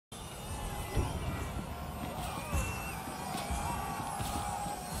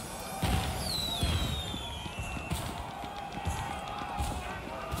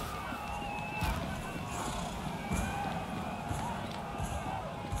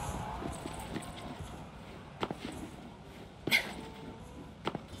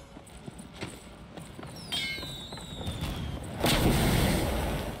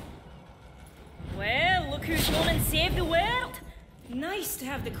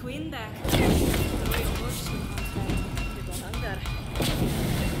have the queen back. The way horse you gone under.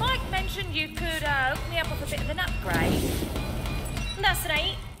 Mike mentioned you could hook me up with a bit of an upgrade. That's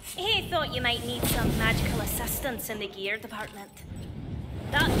right. He thought you might need some magical assistance in the gear department.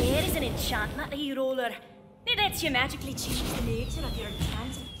 That there is an Enchantment Reroller. It lets you magically change the nature of your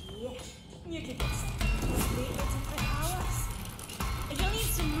enchanted gear. You could get great different powers. You'll need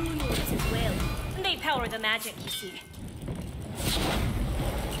some moon orbs as well. And they power the magic, you see.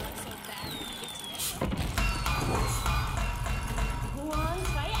 Go on,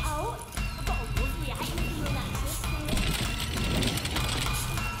 try it out. I've got a lovely item for you in that chest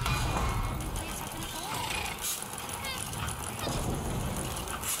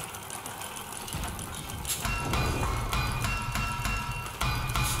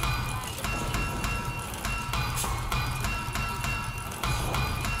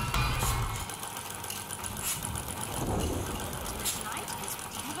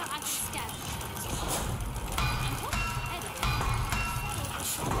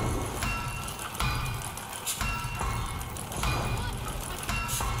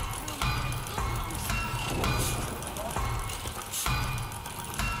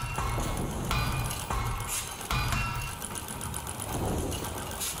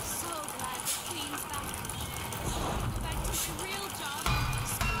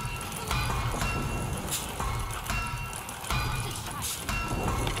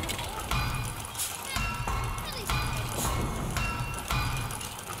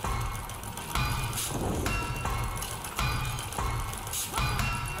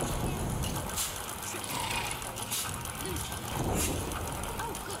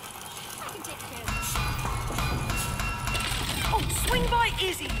Swing by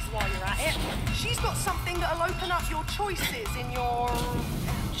Izzy's while you're at it. She's got something that'll open up your choices in your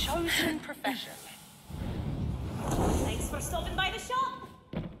chosen profession. Thanks for stopping by the shop.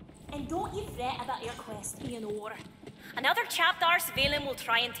 And don't you fret about your quest being over. Another chapter civilian will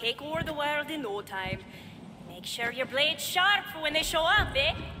try and take over the world in no time. Make sure your blade's sharp for when they show up,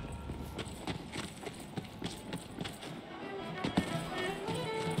 eh?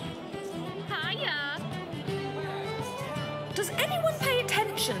 Hiya. Does anyone pay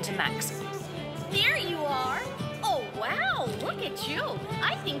attention to Max? There you are. Oh, wow, look at you.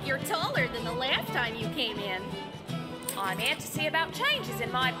 I think you're taller than the last time you came in. I'm here to see about changes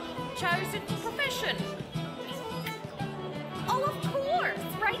in my chosen profession. Oh, of course,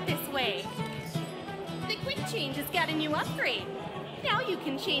 right this way. The quick change has got a new upgrade. Now you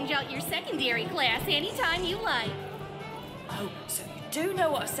can change out your secondary class anytime you like. Oh, so you do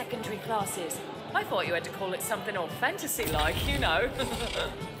know what a secondary class is? I thought you had to call it something all fantasy-like, you know.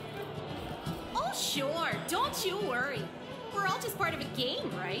 Oh, sure, don't you worry. We're all just part of a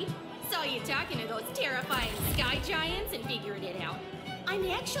game, right? Saw you talking to those terrifying sky giants and figured it out. I'm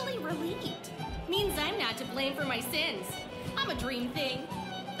actually relieved. Means I'm not to blame for my sins. I'm a dream thing.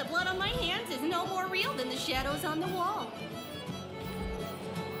 The blood on my hands is no more real than the shadows on the wall.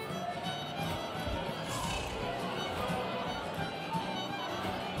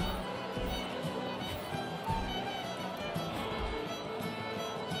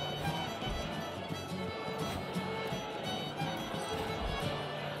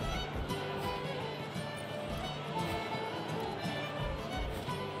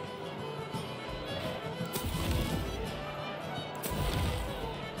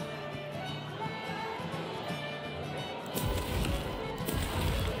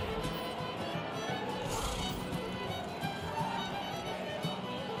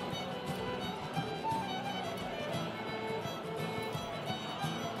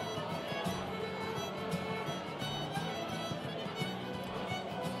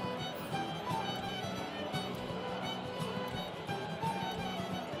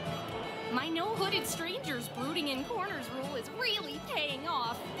 My no-hooded strangers brooding in corners rule is really paying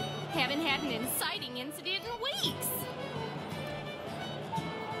off. Haven't had an inciting incident in weeks.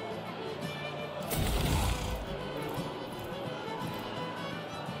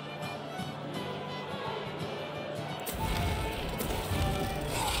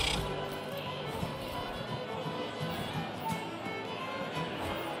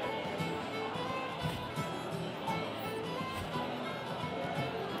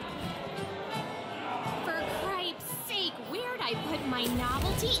 I put my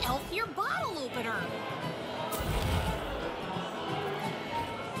novelty elf ear bottle opener.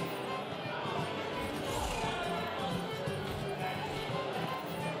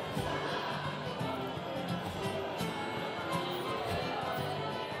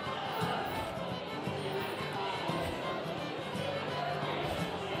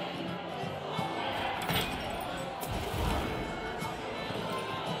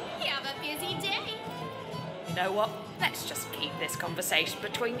 know what? Let's just keep this conversation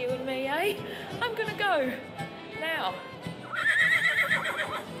between you and me, eh? I'm gonna go. Now.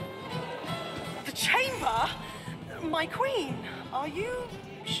 The chamber? My queen, are you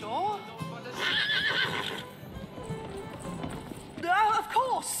sure? Of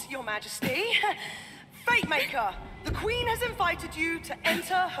course, Your Majesty. Fatemaker, the Queen has invited you to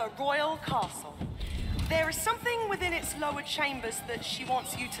enter her royal castle. There is something within its lower chambers that she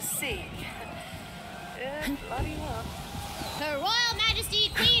wants you to see. Bloody well. Her Royal Majesty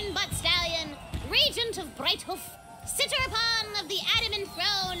Queen Butt Stallion, Regent of Brighthoof, sitter upon of the adamant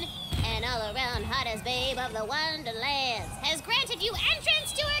throne, and all-around hottest babe of the Wonderlands, has granted you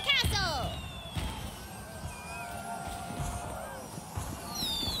entrance to her castle!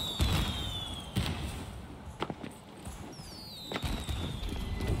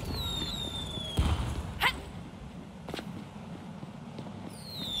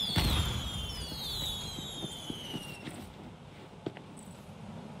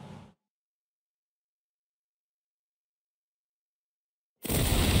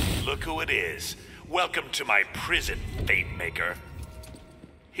 Look who it is. Welcome to my prison, Fatemaker.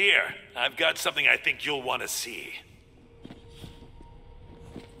 Here, I've got something I think you'll want to see.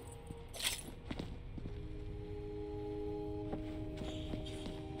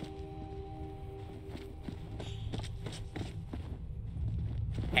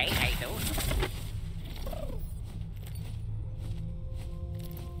 Hey, hey, dude.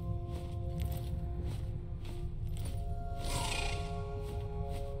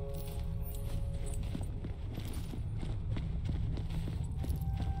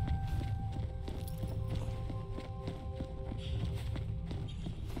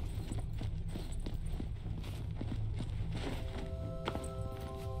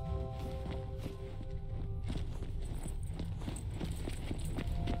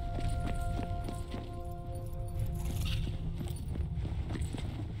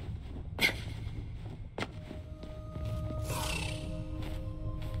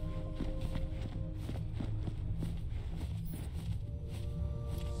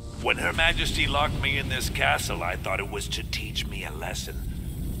 When Her Majesty locked me in this castle, I thought it was to teach me a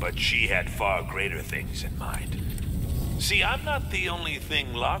lesson. But she had far greater things in mind. See, I'm not the only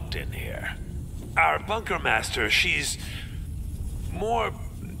thing locked in here. Our bunker master, she's more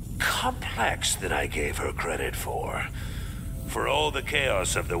complex than I gave her credit for. For all the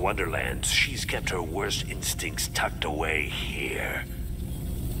chaos of the Wonderlands, she's kept her worst instincts tucked away here.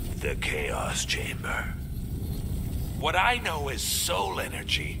 The Chaos Chamber. What I know as soul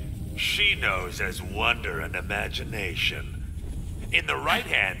energy, she knows as wonder and imagination. In the right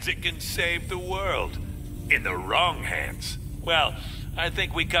hands, it can save the world. In the wrong hands, well, I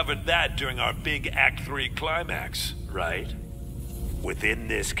think we covered that during our big Act 3 climax, right? Within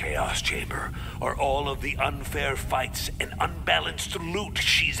this Chaos Chamber are all of the unfair fights and unbalanced loot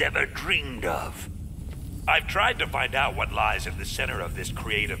she's ever dreamed of. I've tried to find out what lies in the center of this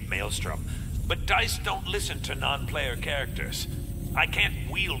creative maelstrom, but dice don't listen to non-player characters. I can't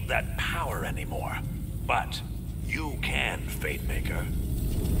wield that power anymore. But you can, Fatemaker.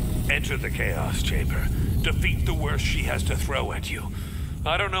 Enter the Chaos Chamber. Defeat the worst she has to throw at you.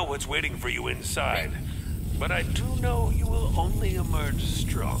 I don't know what's waiting for you inside, but I do know you will only emerge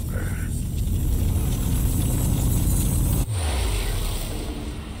stronger.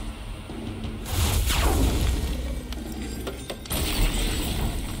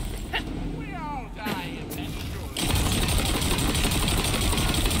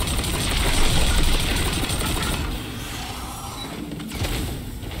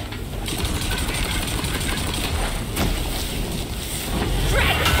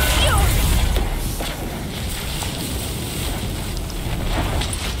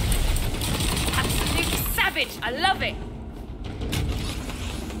 I love it!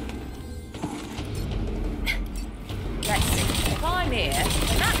 Let's see, if I'm here,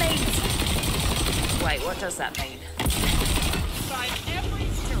 then that means... Wait, what does that mean? Inside every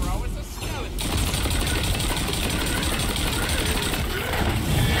hero is a skeleton.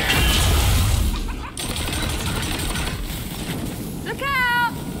 Look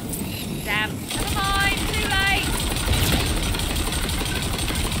out! Damn, never mind, too late!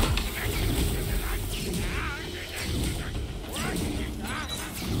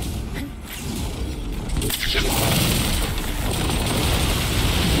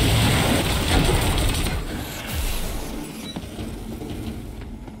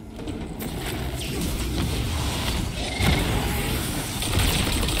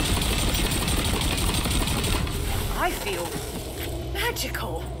 I feel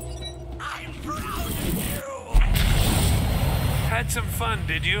magical. I'm proud of you. Had some fun,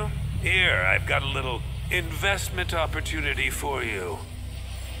 did you? Here, I've got a little investment opportunity for you.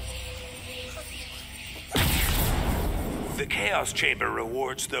 The Chaos Chamber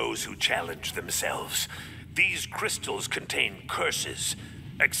rewards those who challenge themselves. These crystals contain curses.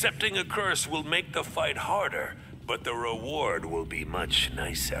 Accepting a curse will make the fight harder, but the reward will be much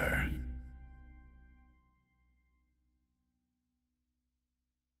nicer.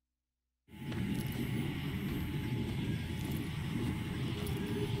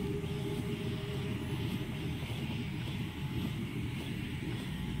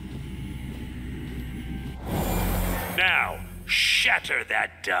 Now, shatter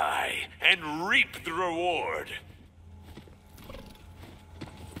that die and reap the reward.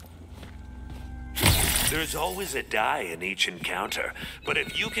 There's always a die in each encounter, but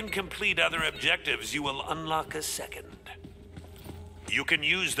if you can complete other objectives, you will unlock a second. You can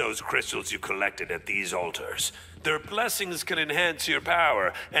use those crystals you collected at these altars. Their blessings can enhance your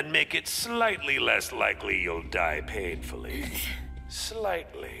power and make it slightly less likely you'll die painfully.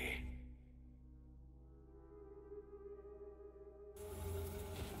 Slightly.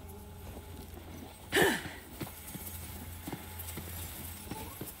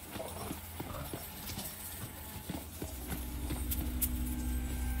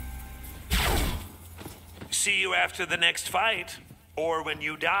 See you after the next fight. Or when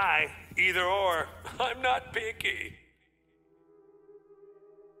you die. Either or. I'm not picky.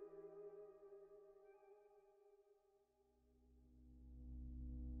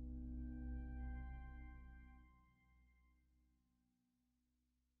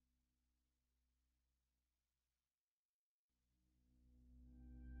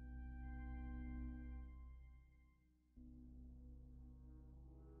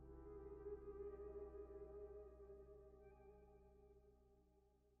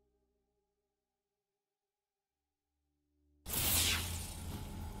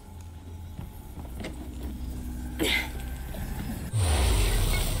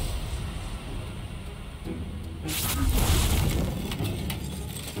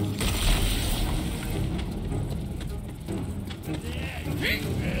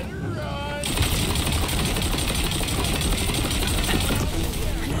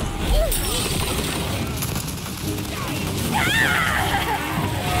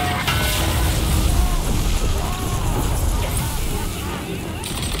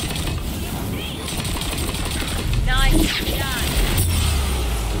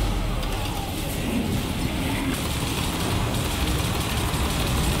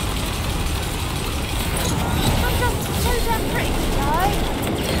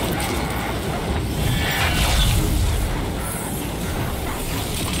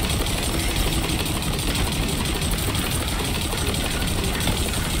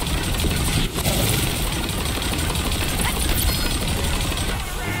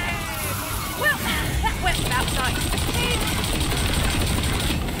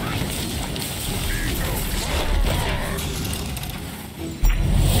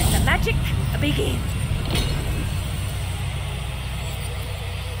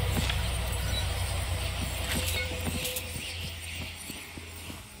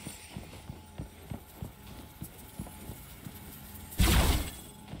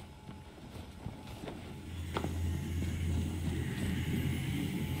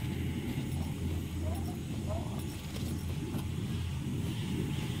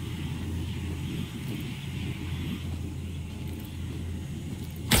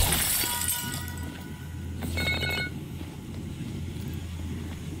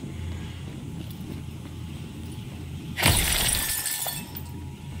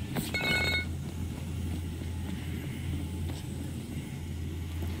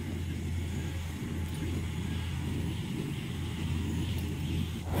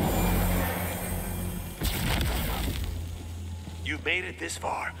 You've made it this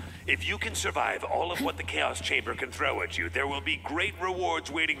far. If you can survive all of what the Chaos Chamber can throw at you, there will be great rewards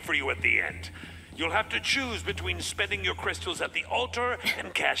waiting for you at the end. You'll have to choose between spending your crystals at the altar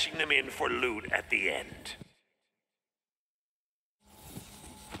and cashing them in for loot at the end.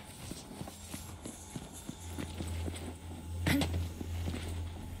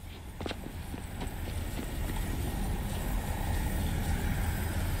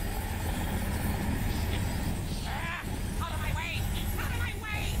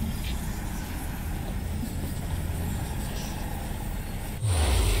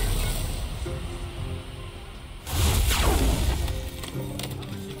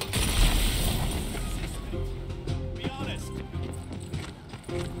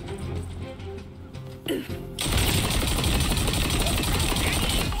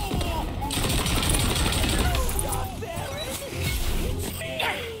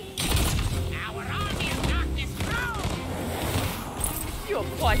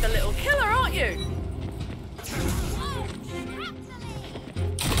 quite a little killer, aren't you?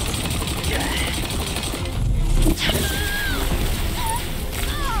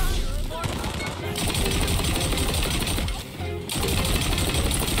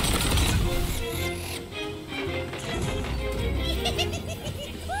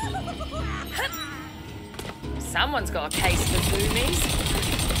 Someone's got a case for boomies.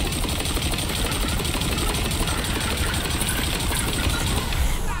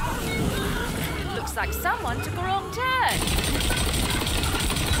 Looks like someone took a wrong turn.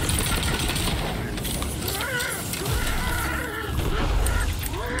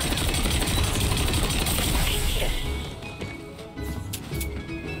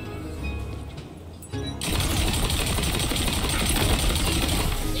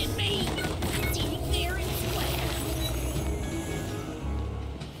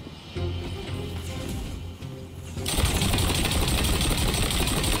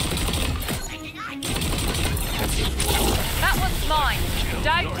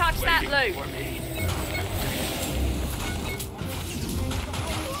 Don't touch that loot.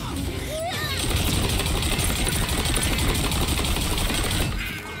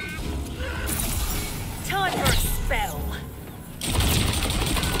 Time for a spell.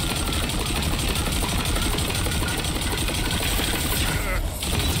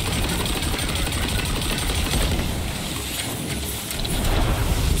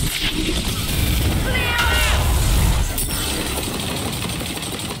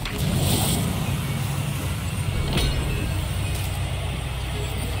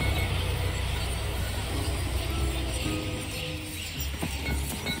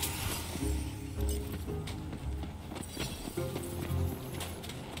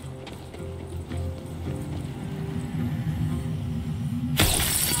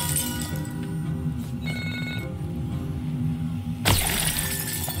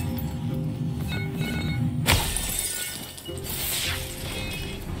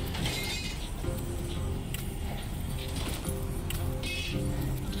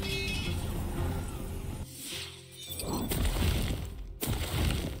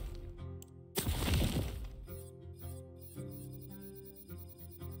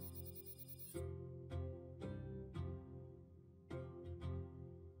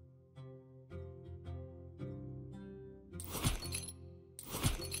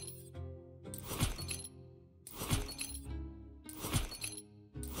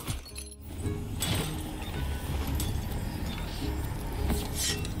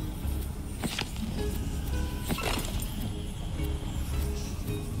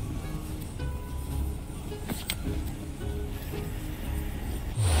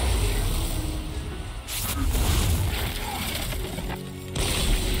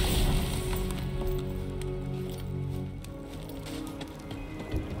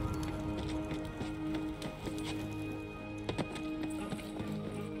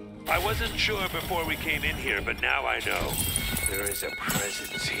 I wasn't sure before we came in here, but now I know. There is a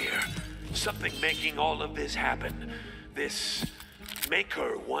presence here. Something making all of this happen. This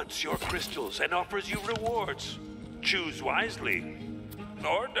maker wants your crystals and offers you rewards. Choose wisely.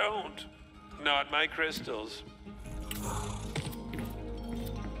 Or don't. Not my crystals.